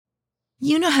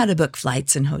You know how to book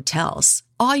flights and hotels.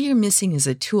 All you're missing is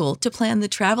a tool to plan the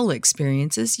travel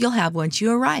experiences you'll have once you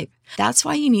arrive. That's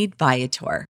why you need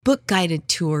Viator. Book guided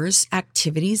tours,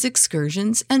 activities,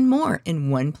 excursions, and more in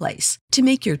one place to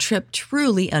make your trip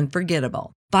truly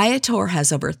unforgettable. Viator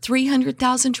has over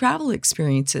 300,000 travel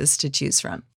experiences to choose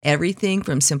from. Everything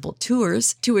from simple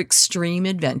tours to extreme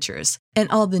adventures and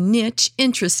all the niche,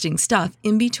 interesting stuff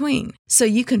in between. So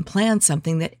you can plan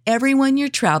something that everyone you're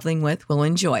traveling with will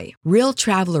enjoy. Real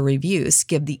traveler reviews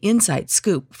give the inside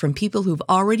scoop from people who've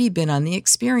already been on the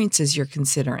experiences you're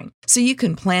considering. So you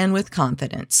can plan with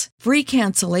confidence. Free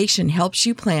cancellation helps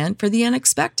you plan for the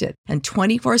unexpected. And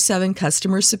 24/7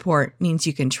 customer support means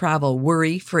you can travel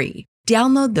worry-free.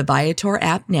 Download the Viator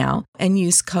app now and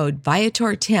use code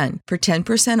Viator10 for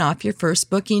 10% off your first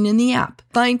booking in the app.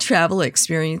 Find travel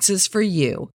experiences for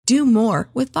you. Do more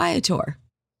with Viator.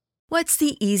 What's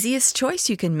the easiest choice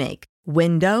you can make?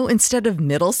 Window instead of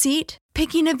middle seat?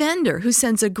 Picking a vendor who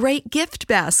sends a great gift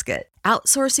basket?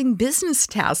 Outsourcing business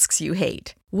tasks you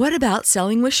hate? What about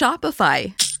selling with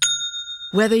Shopify?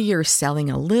 Whether you're selling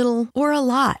a little or a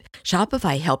lot,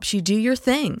 Shopify helps you do your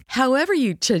thing, however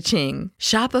you cha-ching.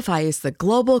 Shopify is the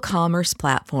global commerce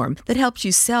platform that helps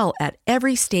you sell at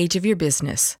every stage of your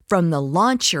business. From the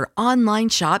launch your online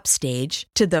shop stage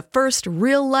to the first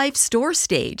real-life store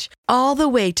stage, all the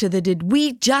way to the did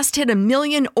we just hit a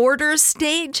million orders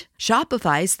stage?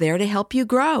 Shopify's there to help you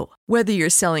grow. Whether you're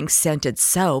selling scented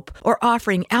soap or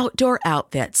offering outdoor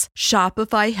outfits,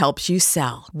 Shopify helps you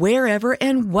sell. Wherever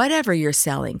and whatever you're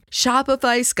selling,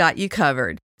 Shopify's got you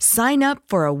covered. Sign up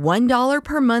for a $1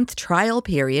 per month trial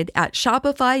period at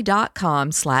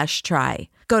shopify.com/try.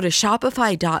 Go to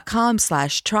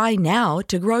shopify.com/try now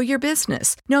to grow your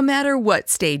business, no matter what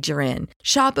stage you're in.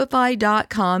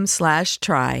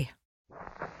 Shopify.com/try.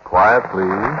 Quiet,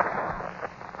 please.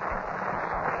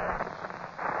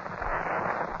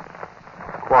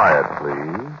 Quiet,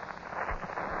 please.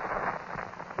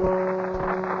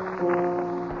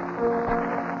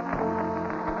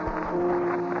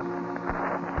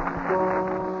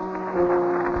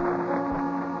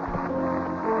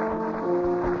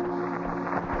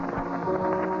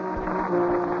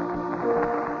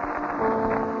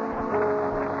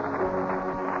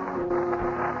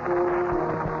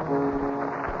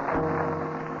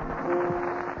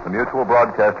 The Mutual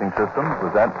Broadcasting System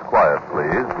presents Quiet,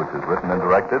 Please, which is written and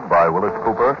directed by Willis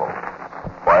Cooper.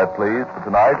 Quiet, Please, for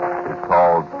tonight is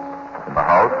called In the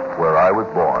House Where I Was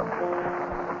Born.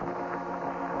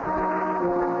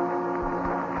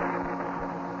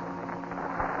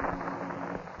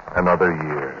 Another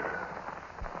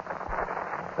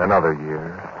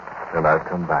year, and I've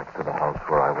come back to the house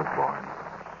where I was born.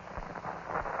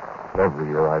 Every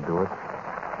year I do it,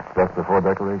 just before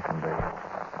Decoration Day.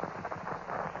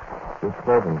 The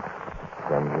servants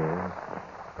come here.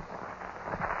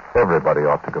 Everybody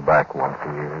ought to go back once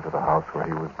a year to the house where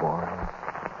he was born.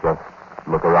 Just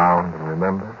look around and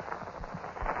remember.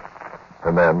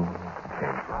 And then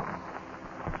came from.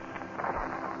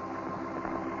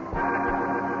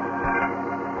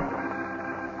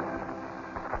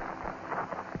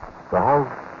 The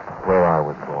house where I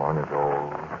was born is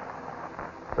old.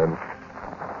 Then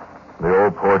the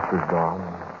old porch is gone.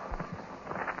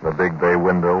 The big bay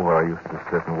window where I used to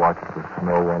sit and watch the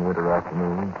snow on winter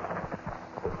afternoons.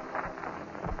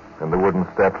 And the wooden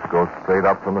steps go straight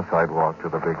up from the sidewalk to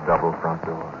the big double front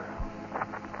door.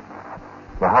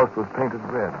 The house was painted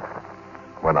red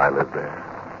when I lived there.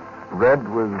 Red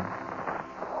with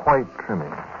white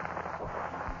trimming.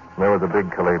 There was a big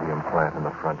caladium plant in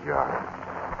the front yard.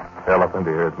 Elephant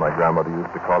ears, my grandmother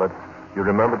used to call it. You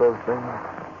remember those things?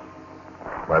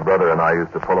 My brother and I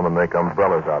used to pull them and make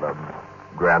umbrellas out of them.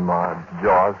 Grandma's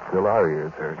jaws still our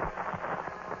ears hurt.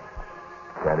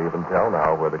 Can't even tell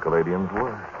now where the caladiums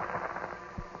were.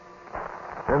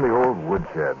 In the old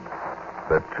woodshed,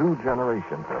 the 2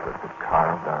 generations of us had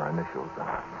carved our initials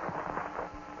on.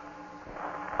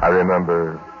 I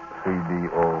remember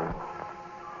CDO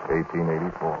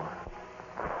 1884.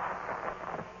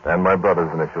 And my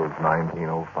brother's initials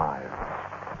 1905.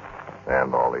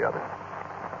 And all the others.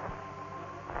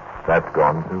 That's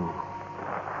gone too.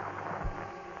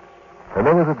 And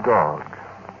there was a dog,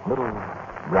 little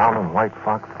brown and white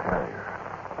fox terrier.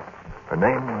 Her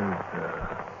name was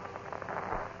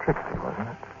Trixie, wasn't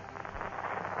it?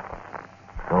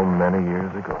 So many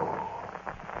years ago.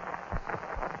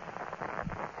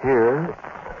 Here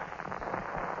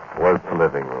was the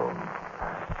living room.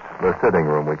 The sitting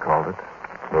room, we called it.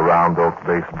 The round oak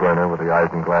base burner with the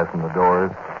isinglass in the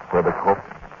doors, where the cook.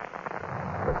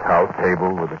 The cow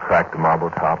table with the cracked marble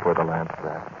top where the lamp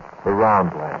sat. The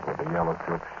round lamp with the yellow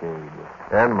silk shade.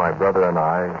 And my brother and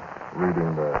I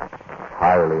reading the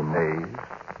Hirely Maze,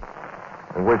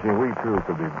 and wishing we too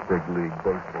could be big league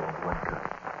baseball players.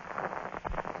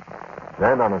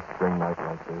 Then on a spring night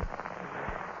like this,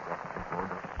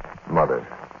 Mother,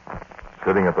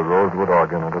 sitting at the Rosewood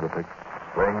organ under the picture,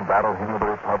 playing Battle Hymn of the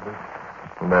Republic,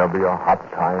 and there'll be a hot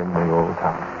time in the old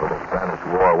town, for the Spanish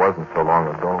War wasn't so long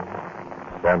ago.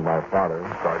 Then my father,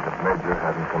 Sergeant Major,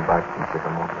 hadn't come back from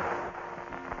Chickamauga.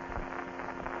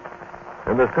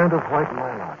 In the scent of white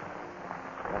lilac,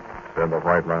 then the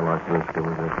white lilac whisker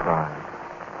with his pride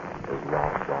is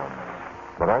long gone.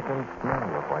 But I can smell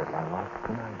the white lilac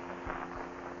tonight.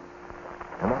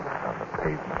 And I was on the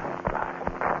pavement outside.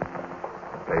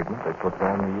 The pavement they put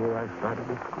down the year I started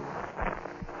to school.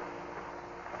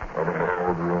 Over the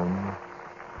old room,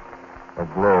 a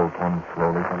glow comes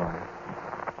slowly to life.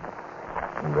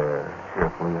 And there,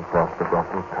 cheerfully across the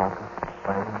Brussels carpet,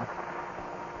 playing.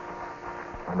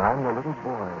 And I'm the little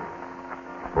boy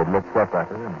that looks up at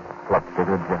her and plucks at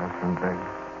her dress and says,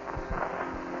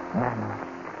 Mama,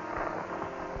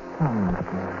 tell me a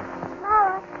story.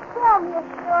 Mama, tell me a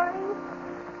story.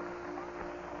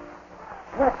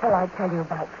 What will I tell you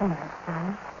about tonight,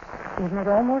 son? Isn't it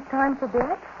almost time for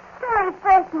bed? Story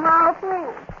first, Mama,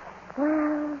 please.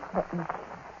 Well, let me see.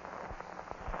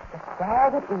 The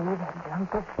stag at eve had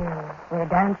jumped his hill, where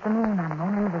danced the moon on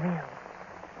Monon's Rill.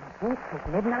 And deep his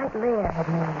midnight lair had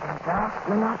made, and dark,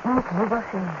 monotonous river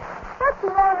sea. What's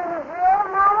Monon's Rill,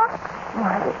 Mama?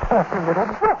 Why, it's a little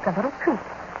brook, a little creek,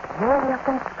 way up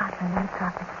in Scotland in the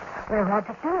tropics, where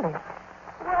Roger Pugh lives.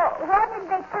 Well, why did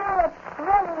they call it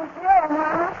Monon's Rill,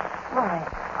 Mama? Why,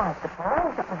 I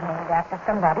suppose it was named after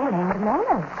somebody named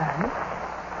Monon, son.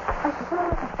 I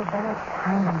suppose it's a very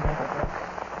tiny little brook,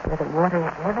 where the water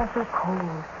is ever so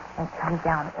cold and comes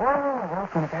down all the way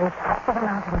from the very tops of the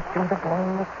mountains through the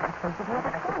glorious places of where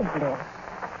the fairies live.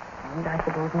 And I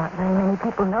suppose not very many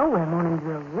people know where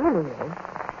Mononville really is,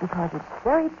 because it's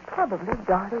very probably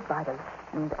guarded by them.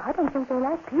 And I don't think they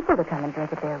like people to come and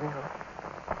drink at their rill.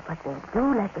 But they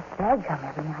do let the stag come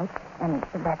every night, and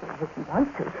that is if he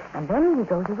wants to, and then he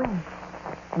goes away.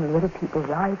 And the little people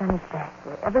rise on his back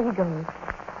wherever he goes.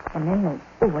 And then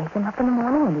they wake him up in the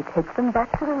morning and he takes them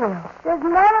back to the rill. Does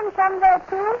Monon come there,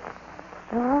 too?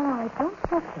 No, I don't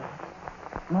think so.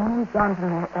 Monon's gone from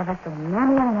there ever so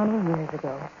many and many years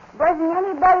ago. Doesn't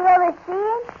anybody ever see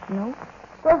him? No,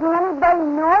 Doesn't anybody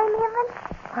know him, even?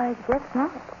 I guess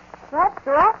not. That's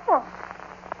awful.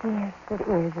 Yes, it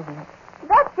is, isn't it?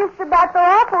 That's just about the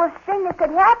awfulest thing that could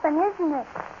happen, isn't it?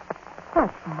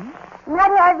 What's son?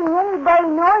 Not having anybody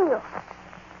know you.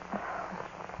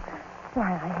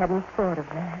 Why, I hadn't thought of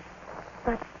that.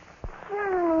 But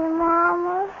Surely,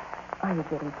 Mama. are you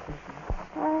getting sleepy?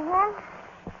 Uh-huh.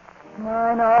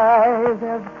 Mine eyes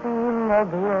have seen the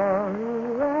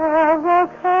glory of the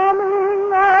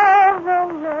coming of the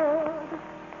Lord.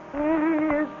 He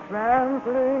is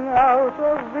trampling out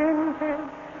of vintage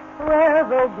where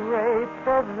the grapes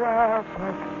of wrath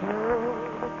have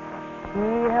stood. He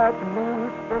hath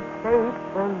loosed the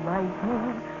faithful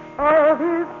lightning of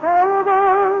his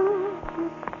terrible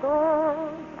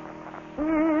sword.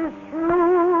 His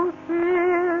truth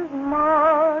is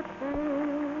marching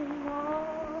on.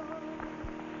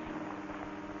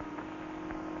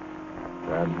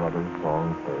 Grandmother's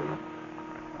song fades,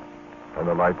 and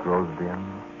the light grows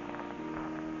dim,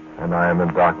 and I am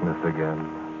in darkness again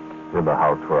in the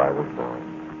house where I was born.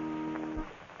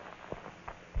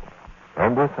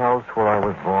 And this house where I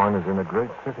was born is in a great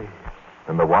city,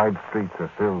 and the wide streets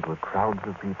are filled with crowds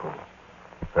of people.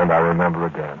 And I remember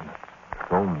again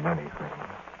so many things.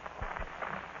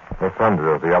 The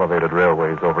thunder of the elevated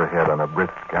railways overhead on a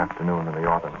brisk afternoon in the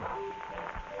autumn.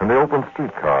 And the open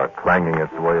streetcar clanging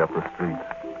its way up the street.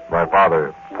 My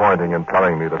father pointing and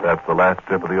telling me that that's the last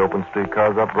trip of the open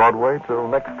streetcars up Broadway till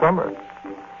next summer.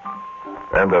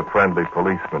 And a friendly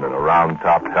policeman in a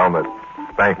round-topped helmet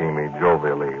spanking me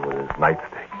jovially with his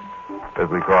nightstick as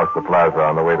we crossed the plaza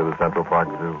on the way to the Central Park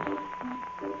Zoo.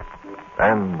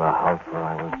 And the house where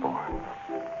I was born.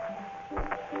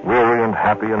 Weary and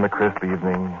happy in the crisp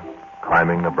evening,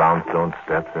 climbing the brownstone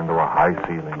steps into a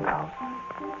high-ceilinged house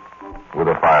with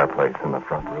a fireplace in the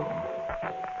front room.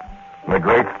 And a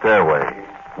great stairway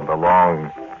and a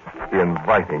long,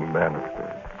 inviting banister.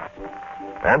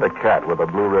 And a cat with a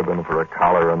blue ribbon for a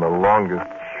collar and the longest,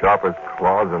 sharpest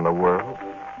claws in the world.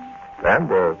 And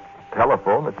a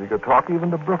telephone that you could talk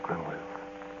even to Brooklyn with.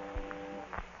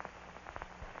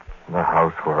 The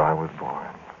house where I was born.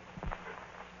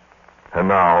 And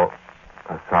now,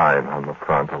 a sign on the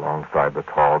front alongside the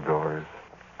tall doors.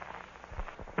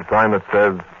 A sign that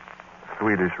says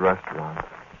Swedish restaurant.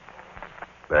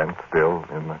 Then, still,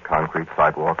 in the concrete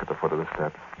sidewalk at the foot of the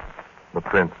steps, the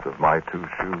prints of my 2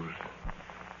 shoes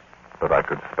that I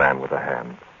could span with a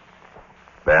hand,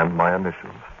 and my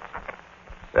initials,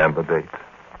 and the date,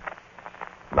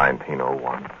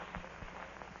 1901.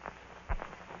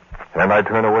 And I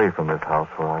turn away from this house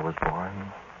where I was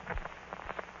born,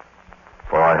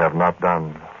 for I have not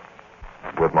done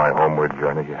with my homeward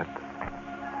journey yet.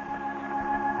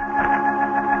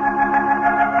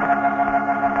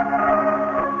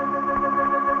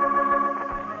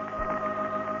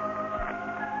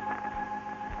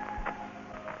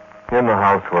 In the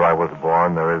house where I was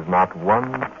born, there is not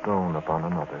one stone upon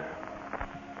another,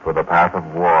 for the path of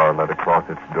war led across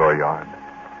its dooryard,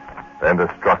 and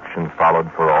destruction followed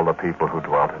for all the people who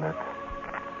dwelt in it.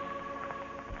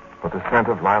 But the scent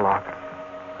of lilacs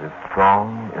is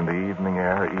strong in the evening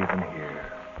air even here.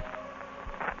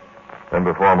 And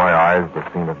before my eyes, the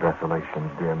scene of desolation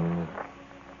dims,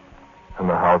 and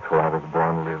the house where I was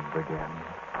born lives again.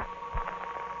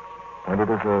 And it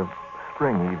is a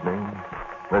spring evening.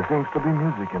 There seems to be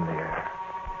music in the air.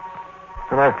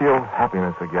 And I feel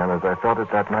happiness again as I felt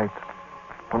it that night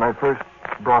when I first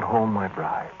brought home my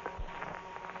bride.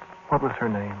 What was her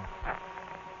name?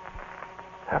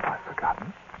 Have I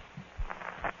forgotten?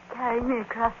 Carry me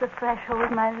across the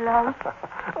threshold, my love.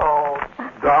 Oh,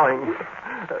 darling,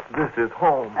 this is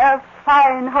home. A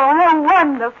fine home, a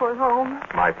wonderful home.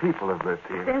 My people have lived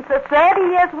here. Since the 30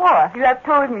 Years' War, you have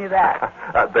told me that.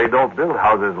 They don't build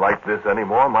houses like this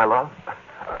anymore, my love.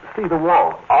 See the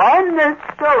wall. On the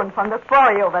stone from the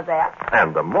quarry over there.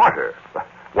 And the mortar.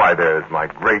 Why, there's my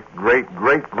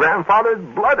great-great-great-grandfather's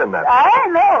blood in that. I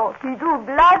know. He drew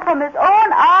blood from his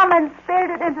own arm and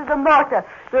spilled it into the mortar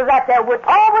so that there would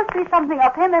always be something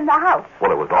of him in the house.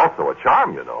 Well, it was also a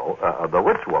charm, you know. The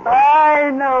witch woman. I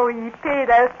know. He paid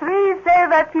us 3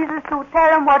 silver pieces to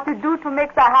tell him what to do to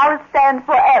make the house stand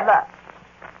forever.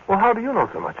 Well, how do you know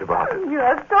so much about it? You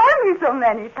have told me so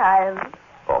many times.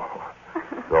 Oh,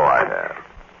 so I have.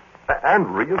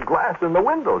 And real glass in the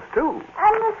windows, too.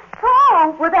 And the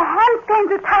straw with the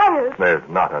hand-painted tiles. There's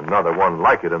not another one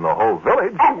like it in the whole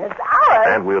village. And it's ours.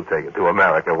 And we'll take it to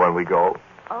America when we go.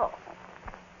 Oh,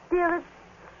 dearest,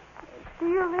 do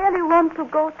you really want to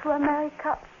go to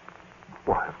America?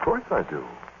 Why, of course I do.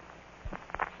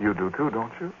 You do, too,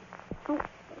 don't you?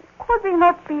 Could we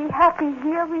not be happy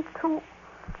here, we two?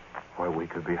 Why, we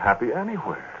could be happy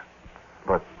anywhere.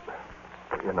 But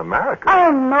in America... Oh,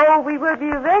 no, we will be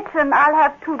rich, and I'll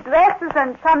have 2 dresses,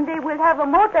 and someday we'll have a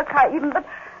motor car even, but...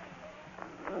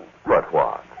 But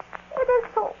what? It is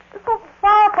so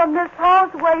far from this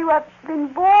house where you have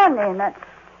been born in, and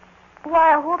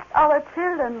why I hoped our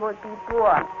children would be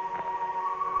born.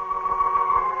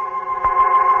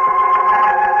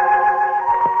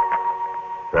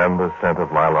 Then the scent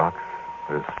of lilacs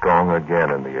is strong again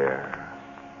in the air,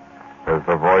 as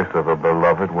the voice of a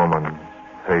beloved woman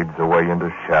fades away into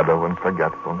shadow and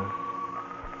forgetfulness.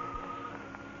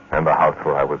 And the house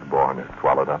where I was born is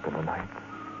swallowed up in the night.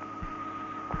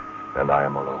 And I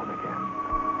am alone again.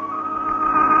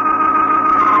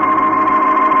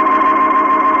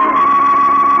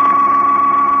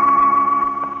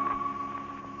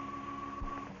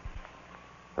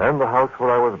 And the house where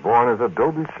I was born is a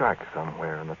adobe shack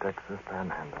somewhere in the Texas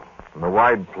Panhandle. And the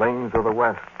wide plains of the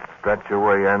west stretch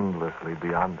away endlessly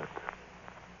beyond it.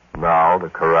 Now the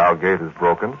corral gate is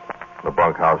broken. The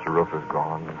bunkhouse roof is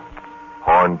gone.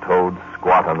 Horned toads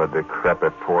squat on the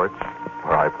decrepit porch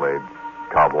where I played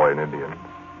cowboy and Indian.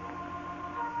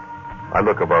 I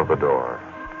look above the door.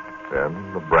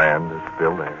 Then the brand is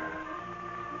still there.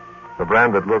 The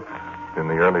brand that looks in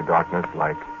the early darkness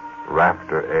like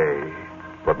rafter A,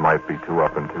 but might be 2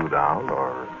 up and 2 down,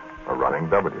 or a running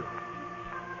W.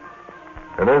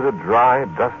 And there's a dry,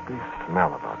 dusty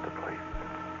smell about the place.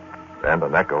 And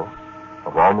an echo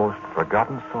of almost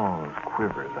forgotten songs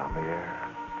quivers on the air.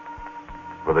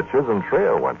 For the Chisholm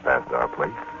Trail went past our place,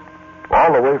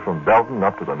 all the way from Belton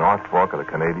up to the North Fork of the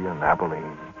Canadian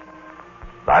Abilene.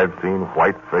 I've seen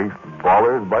white-faced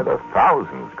ballers by the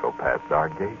thousands go past our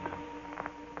gate.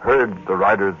 Heard the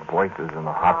riders' voices in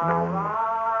the hot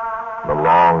noon, the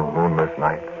long moonless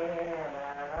nights.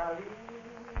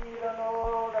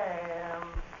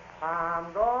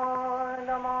 I'm going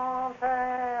to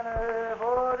Montana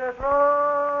for to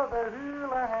throw the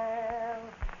hula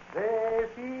hands. They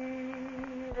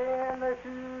feed in the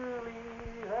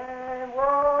coulees and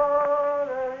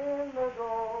water in the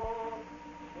gold.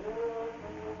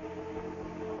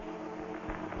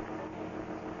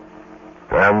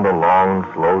 And the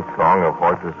long, slow song of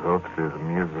horses' hoofs is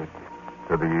music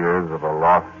to the ears of a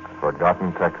lost,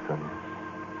 forgotten Texan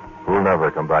who'll never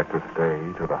come back to stay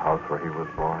to the house where he was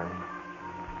born,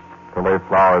 to lay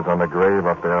flowers on the grave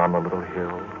up there on the little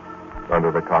hill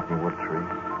under the cottonwood tree.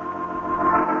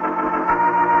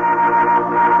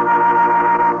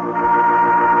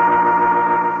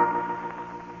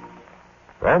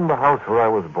 And the house where I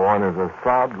was born is a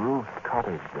sod-roofed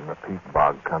cottage in the peat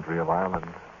bog country of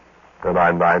Ireland. Then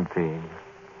I'm 19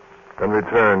 and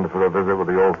returned for a visit with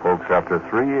the old folks after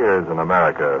 3 years in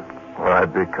America, where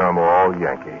I'd become all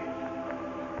Yankee.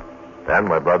 And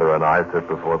my brother and I sit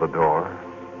before the door,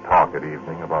 talk at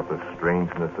evening about the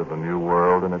strangeness of the new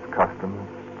world and its customs,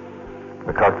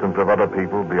 the customs of other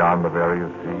people beyond the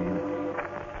various seas.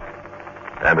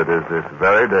 And it is this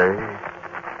very day,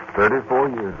 34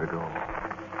 years ago,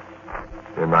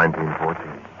 in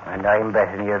 1914. And I'm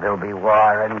betting you there'll be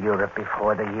war in Europe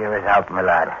before the year is out, my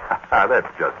lad. That's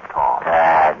just talk.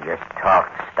 Just talk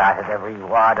started every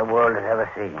war the world has ever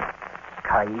seen.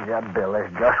 Kaiser Bill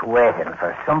is just waiting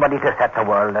for somebody to set the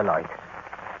world alight.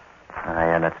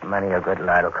 And it's many a good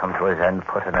lad who'll come to his end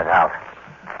putting it out.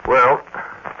 Well,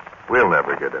 we'll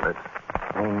never get in it.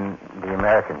 I mean, the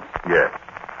Americans. Yes.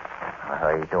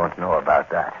 I don't know about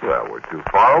that. Well, we're too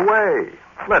far away.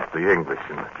 Let the English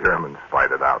and the Germans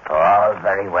fight it out. All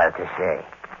very well to say.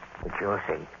 But you'll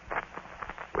see.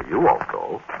 Well, you won't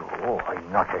go. Oh,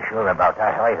 I'm not so sure about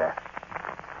that either.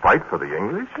 Fight for the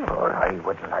English? Oh, I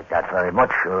wouldn't like that very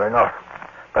much, sure enough.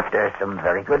 But there's some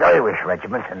very good Irish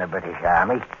regiments in the British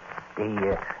Army.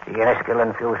 The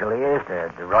Enniskillen Fusiliers,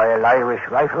 the Royal Irish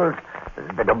Rifles,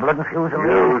 the Dublin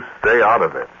Fusiliers. You stay out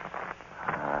of it.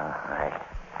 Right.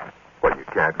 Well, you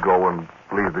can't go and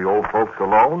leave the old folks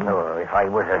alone. Oh, if I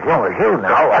was as young as you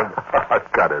now,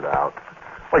 I'd... Cut it out.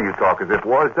 Well, you talk as if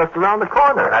war's just around the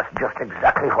corner. Well, that's just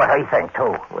exactly what I think,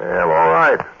 too. Well, all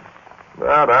right.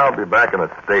 But I'll be back in the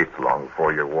States long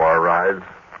before your war arrives.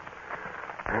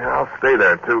 And I'll stay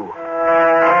there, too.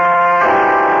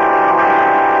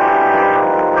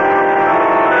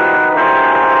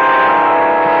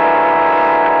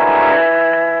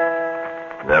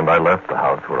 And I left the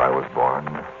house where I was born,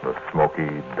 the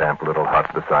smoky, damp little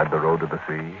hut beside the road to the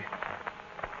sea.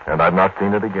 And I've not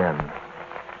seen it again,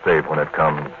 save when it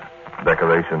comes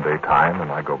Decoration Day time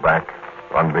and I go back,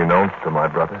 unbeknownst to my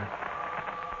brother.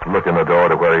 Look in the door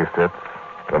to where he sits,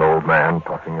 an old man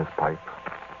puffing his pipe,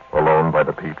 alone by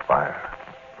the peat fire.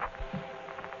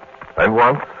 And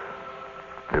once,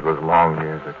 it was long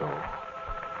years ago,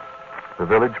 the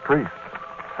village priest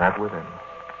sat with him.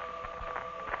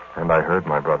 And I heard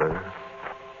my brother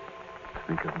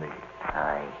speak of me.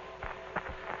 Aye,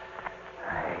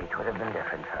 it would have been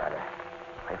different, Father,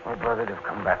 if my brother had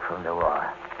come back from the war.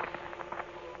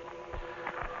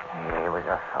 He was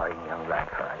a fine young lad,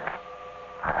 Father.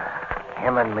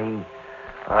 Him and me,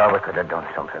 we could have done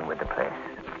something with the place.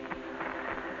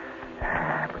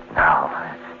 But now,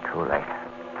 it's too late.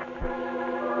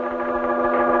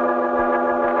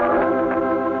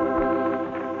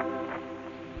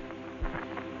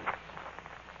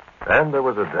 And there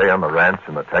was a day on the ranch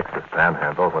in the Texas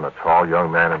Panhandle when a tall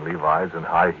young man in Levi's and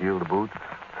high-heeled boots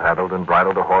saddled and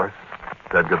bridled a horse,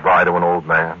 said goodbye to an old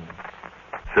man,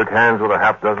 shook hands with a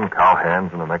half-dozen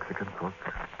cowhands and a Mexican cook,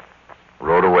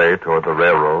 rode away toward the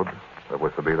railroad that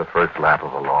was to be the first lap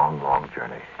of a long, long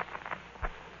journey.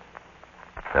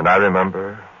 And I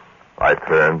remember I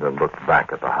turned and looked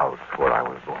back at the house where I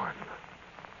was born.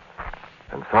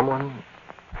 And someone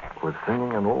was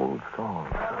singing an old song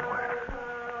somewhere.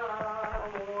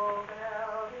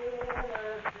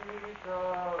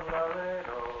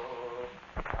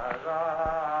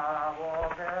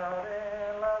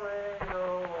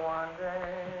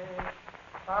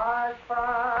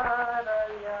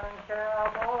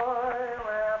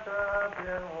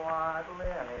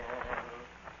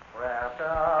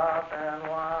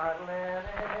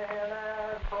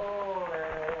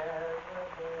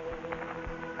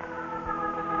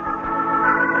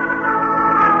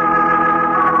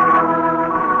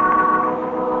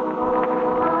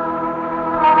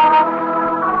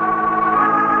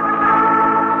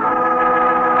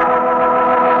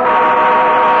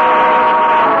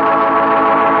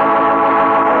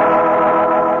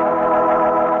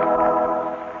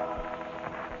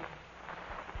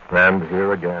 And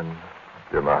here again,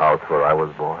 in the house where I was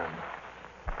born,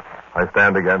 I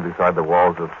stand again beside the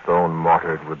walls of stone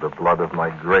mortared with the blood of my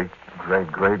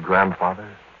great-great-great-grandfather,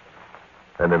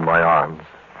 and in my arms,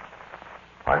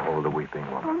 I hold a weeping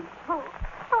woman.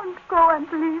 Don't go and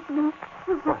leave me.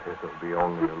 But it'll be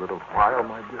only a little while,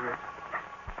 my dearest.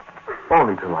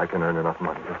 Only till I can earn enough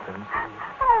money to send to you.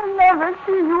 I'll never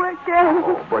see you again.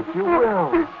 Oh, but you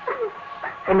will.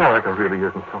 America really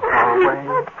isn't so far away.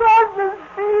 Across the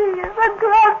sea, I'll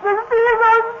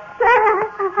stay.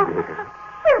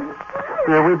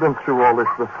 Dear, we've been through all this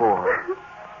before.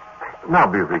 Now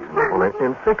be reasonable.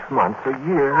 In 6 months, a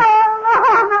year...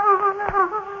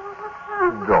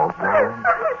 Don't, darling.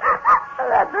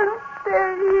 Let them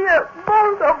stay here,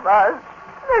 both of us.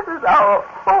 This is our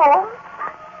home.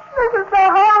 This is the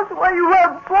house where you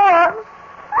were born.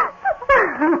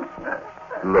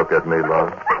 Look at me,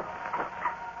 love.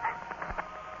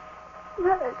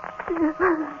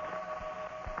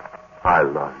 I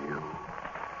love you.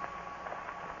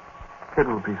 It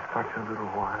will be such a little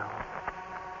while.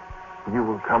 You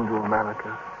will come to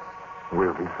America.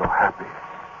 We'll be so happy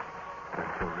that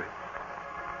you're rich.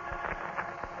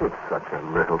 It's such a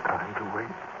little time to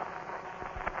wait.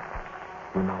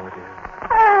 You know it is.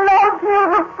 I love you.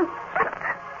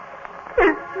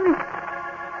 Kiss me.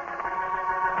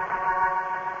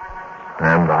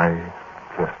 And I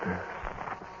kissed her.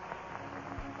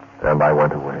 And I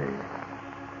went away.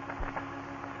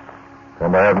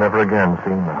 And I have never again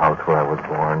seen the house where I was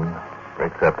born,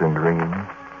 except in dreams.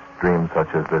 Dreams such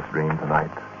as this dream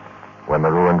tonight, when the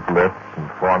ruins lift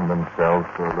and form themselves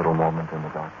for a little moment in the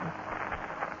darkness.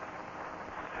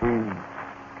 She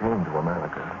came to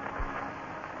America.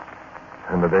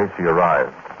 And the day she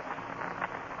arrived,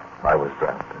 I was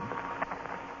drafted.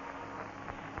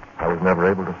 I was never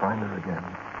able to find her again.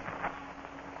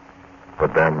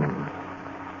 But then,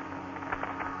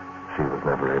 she was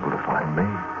never able to find me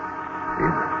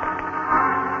either.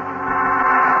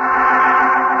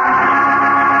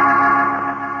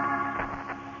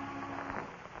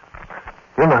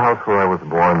 In the house where I was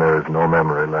born, there is no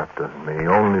memory left of me.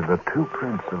 Only the 2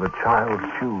 prints of a child's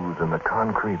shoes in the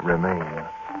concrete remain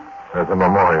as a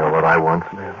memorial that I once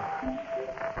lived.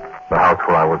 The house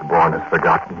where I was born has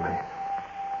forgotten me.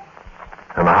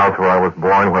 And the house where I was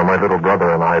born, where my little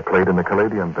brother and I played in the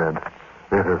Caladium bed,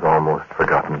 it has almost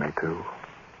forgotten me, too.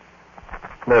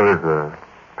 There is a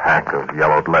pack of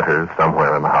yellowed letters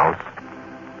somewhere in the house,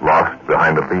 lost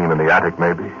behind a beam in the attic,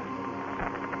 maybe.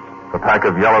 A pack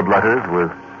of yellowed letters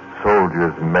with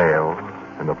soldier's mail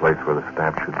in the place where the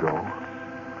stamp should go.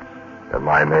 And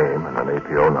my name and an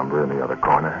APO number in the other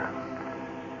corner.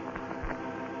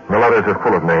 The letters are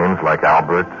full of names like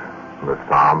Albert, Le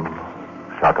Somme,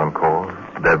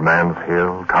 Chatoncourt, Dead Man's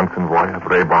Hill, Consenvoye,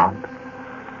 Brabant.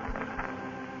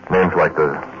 Names like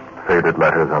the faded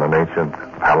letters on an ancient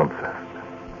palimpsest,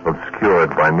 obscured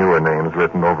by newer names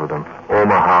written over them.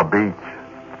 Omaha Beach,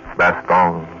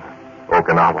 Bastogne,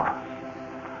 Okinawa.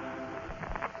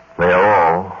 They are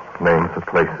all names of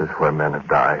places where men have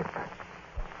died.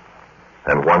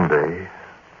 And one day,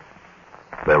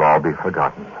 they'll all be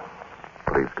forgotten.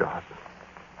 Please God.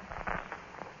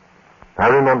 I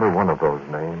remember one of those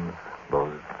names,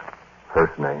 those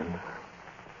first names.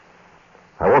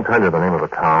 I won't tell you the name of the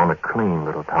town, a clean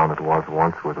little town it was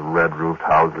once with red-roofed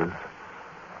houses,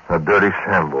 a dirty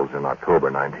shambles in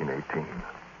October 1918.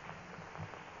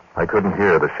 I couldn't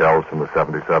hear the shells from the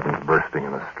 77s bursting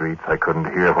in the streets. I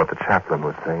couldn't hear what the chaplain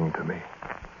was saying to me.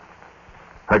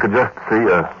 I could just see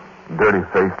a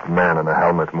dirty-faced man in a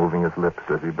helmet moving his lips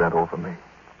as he bent over me.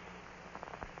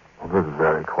 It was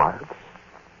very quiet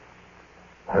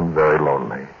and very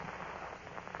lonely.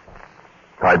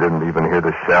 I didn't even hear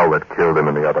the shell that killed him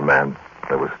and the other man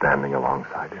that was standing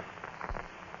alongside him.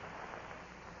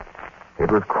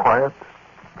 It was quiet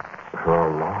for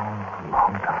a long,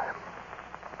 long time.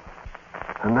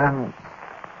 And then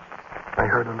I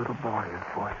heard a little boy's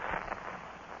voice.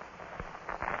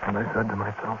 And I said to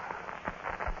myself,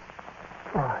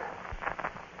 why,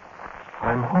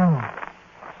 I'm home.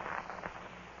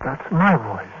 That's my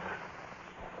voice.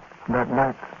 That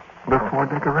night before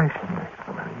Decoration Day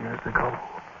so many years ago.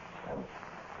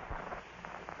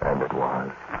 And it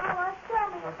was. Mama, tell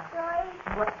me a story.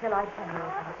 What shall I tell you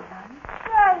about, son?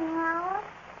 Story, Mama.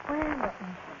 Well, let me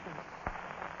see.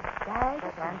 Guys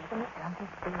dance from the trumpet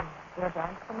still. They'll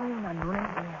dance the moon on moon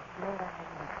and hill.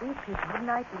 And 3 feet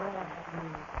midnight Lola had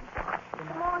moved.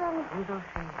 Morning. Eagle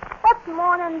tree. What's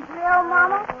morning drill,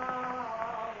 Mama?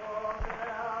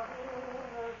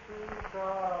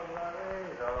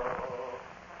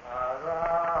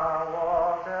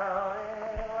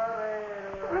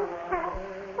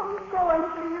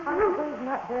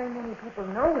 Not very many people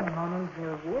know where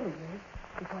Moningsville really is,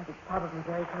 because it's probably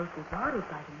very closely guarded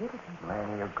by the Liberty.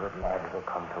 Many a good lad will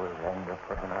come to his end of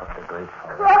putting out the great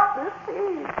fire. Across the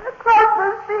seas. Across the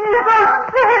seas.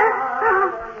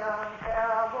 Young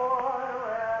cowboy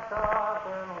wrapped up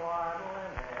in white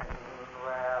linen,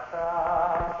 wrapped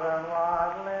up in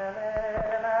white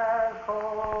linen as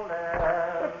cold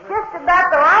as... It's just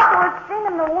about the awfulest thing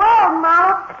in the world,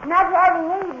 Mama, not having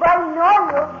anybody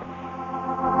know you.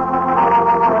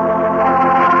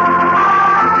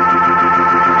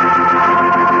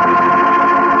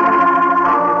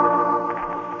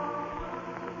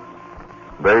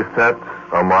 They set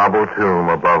a marble tomb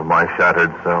above my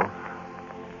shattered self,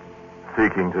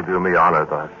 seeking to do me honor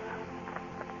thus,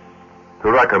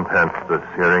 to recompense the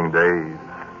searing days,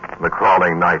 the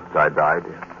crawling nights I died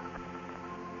in.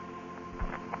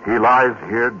 He lies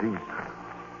here deep,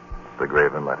 the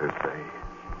graven letters say.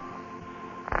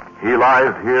 He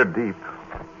lies here deep,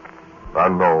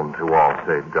 unknown to all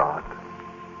save God.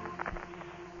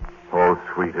 Oh,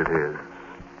 sweet it is,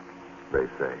 they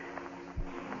say.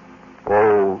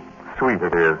 Oh, sweet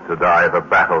it is to die the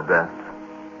battle death.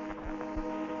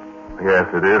 Yes,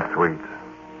 it is sweet,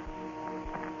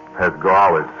 as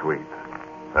gall is sweet,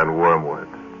 and wormwood.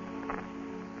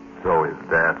 So is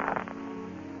death.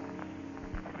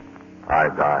 I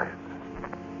died.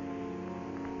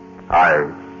 I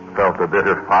felt the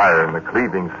bitter fire and the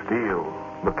cleaving steel,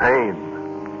 the pain.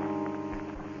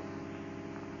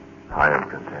 I am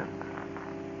content.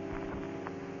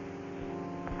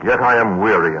 Yet I am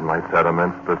weary in my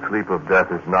sediments. The sleep of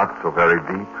death is not so very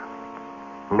deep.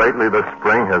 Lately the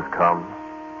spring has come,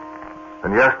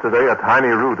 and yesterday a tiny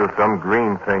root of some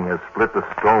green thing has split the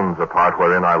stones apart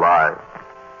wherein I lie.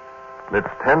 Its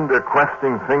tender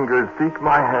questing fingers seek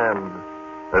my hand,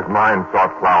 as mine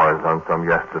sought flowers on some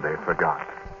yesterday forgot.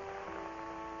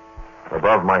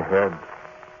 Above my head,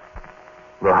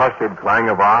 the hushed clang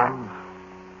of arms,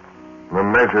 the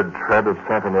measured tread of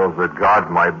sentinels that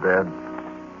guard my bed,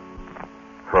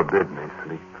 forbid me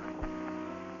sleep.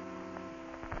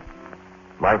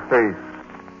 My face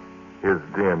is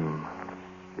dim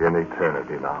in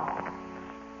eternity now.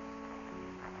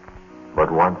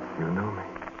 But once you knew me.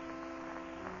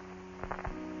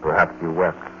 Perhaps you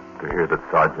wept to hear that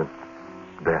Sergeant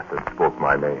Death had spoke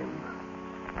my name.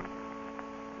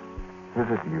 Is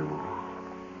it you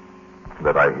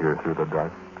that I hear through the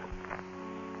dust,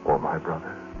 oh my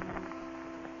brother?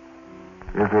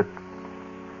 Is it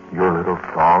your little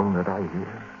song that I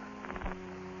hear,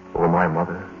 oh my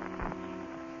mother?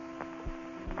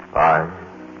 I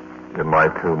in my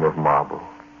tomb of marble,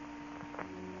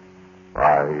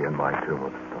 I in my tomb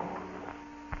of stone.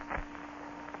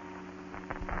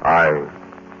 I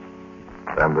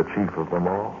am the chief of them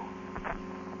all.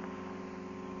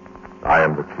 I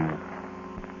am the chief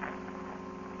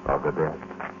of the dead.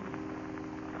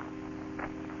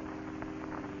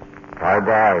 I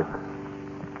died,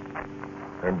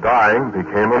 and dying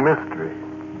became a mystery.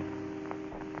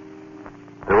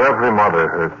 To every mother,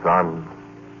 her son.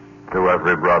 To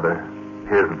every brother,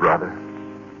 his brother.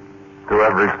 To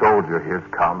every soldier, his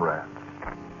comrade.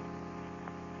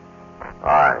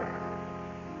 I,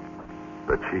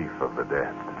 the chief of the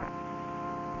dead.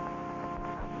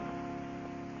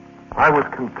 I was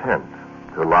content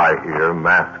to lie here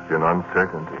masked in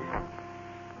uncertainty,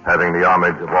 having the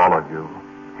homage of all of you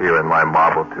here in my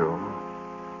marble tomb.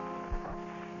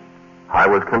 I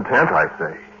was content, I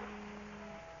say.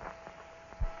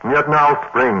 Yet now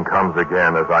spring comes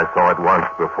again as I saw it once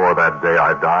before that day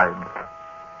I died.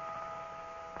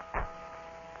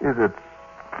 Is it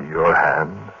your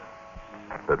hand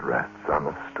that rests on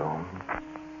the stone,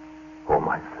 oh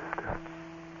my sister?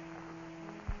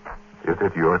 Is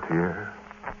it your tear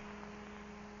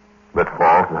that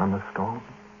falls on the stone,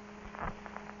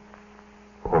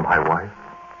 oh my wife?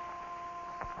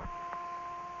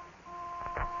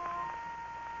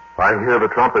 I hear the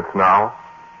trumpets now.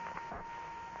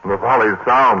 The volleys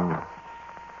sound.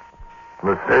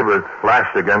 The sabers flash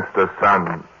against the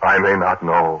sun. I may not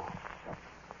know.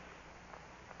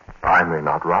 I may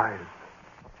not rise.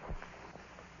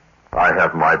 I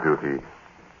have my duty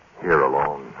here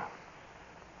alone.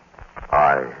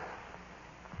 I,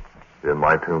 in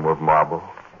my tomb of marble.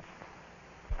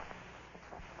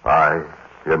 I,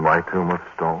 in my tomb of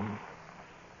stone.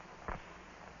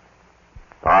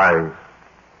 I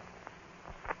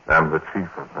am the chief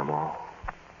of them all.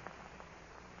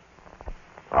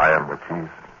 I am the chief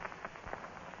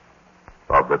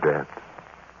of the dead.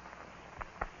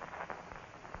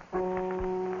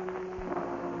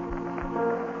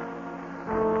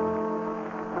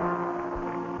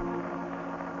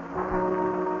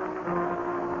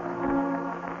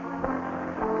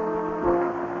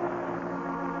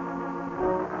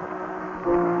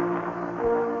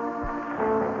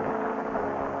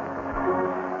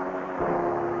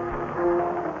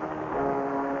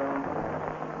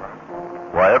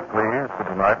 Quiet Please for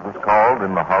tonight was called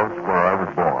In the House Where I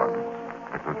Was Born.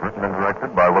 It was written and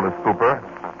directed by Willis Cooper,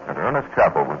 and Ernest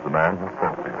Chappell was the man who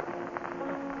spoke to you.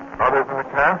 Others in the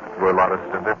cast were Lotta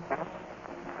Stevitsky,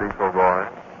 Cecil Roy,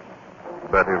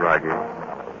 Betty Raggi,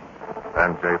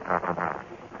 and Jay Papanaro.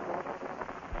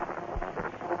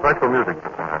 Special music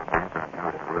for Quiet Please is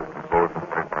usual is composed and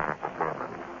played by Mr.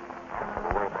 Berman.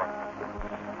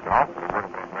 Now,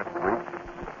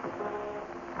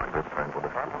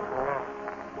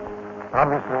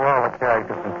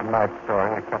 characters in tonight's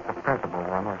story, except the principal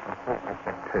one, was completely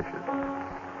fictitious.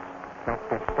 Since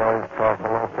these stories fall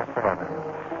below Fifth Avenue.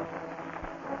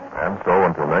 And so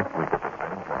until next week at the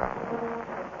same time.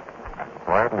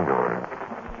 Quietly yours,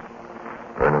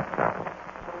 Ernest Chappell.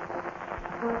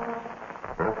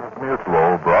 This is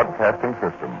Mutual Broadcasting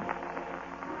System.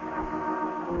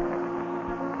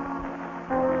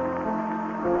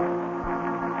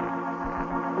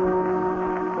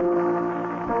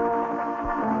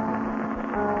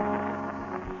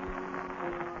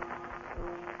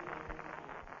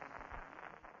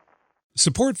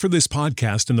 Support for this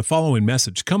podcast and the following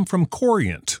message come from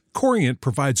Corient. Corient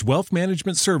provides wealth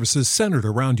management services centered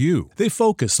around you. They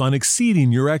focus on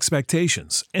exceeding your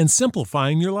expectations and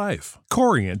simplifying your life.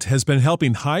 Corient has been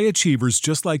helping high achievers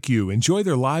just like you enjoy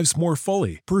their lives more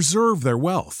fully, preserve their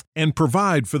wealth, and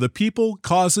provide for the people,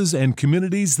 causes, and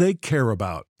communities they care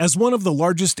about. As one of the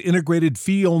largest integrated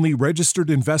fee-only registered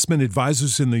investment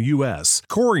advisors in the U.S.,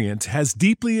 Corient has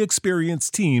deeply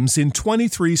experienced teams in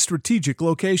 23 strategic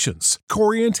locations.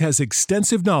 Corient has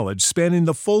extensive knowledge spanning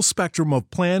the full spectrum of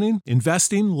planning,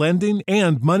 investing, lending,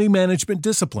 and money management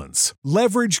disciplines.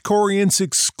 Leverage Corient's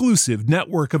exclusive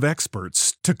network of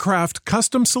experts to craft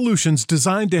custom solutions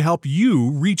designed to help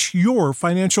you reach your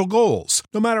financial goals,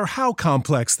 no matter how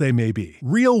complex they may be.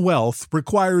 Real wealth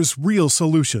requires real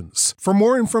solutions. For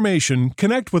more information,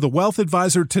 connect with a wealth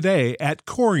advisor today at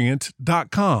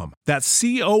Corient.com. That's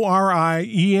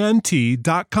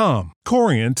Corient.com.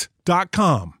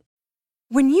 Corient.com.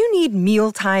 When you need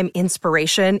mealtime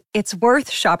inspiration, it's worth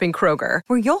shopping Kroger,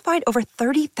 where you'll find over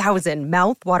 30,000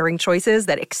 mouth-watering choices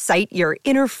that excite your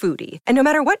inner foodie. And no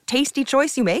matter what tasty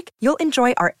choice you make, you'll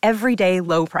enjoy our everyday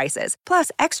low prices, plus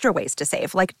extra ways to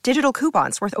save, like digital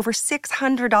coupons worth over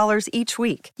 $600 each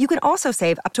week. You can also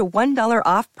save up to $1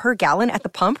 off per gallon at the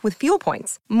pump with fuel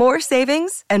points. More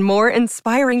savings and more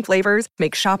inspiring flavors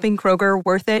make shopping Kroger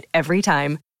worth it every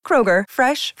time. Kroger,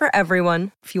 fresh for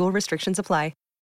everyone. Fuel restrictions apply.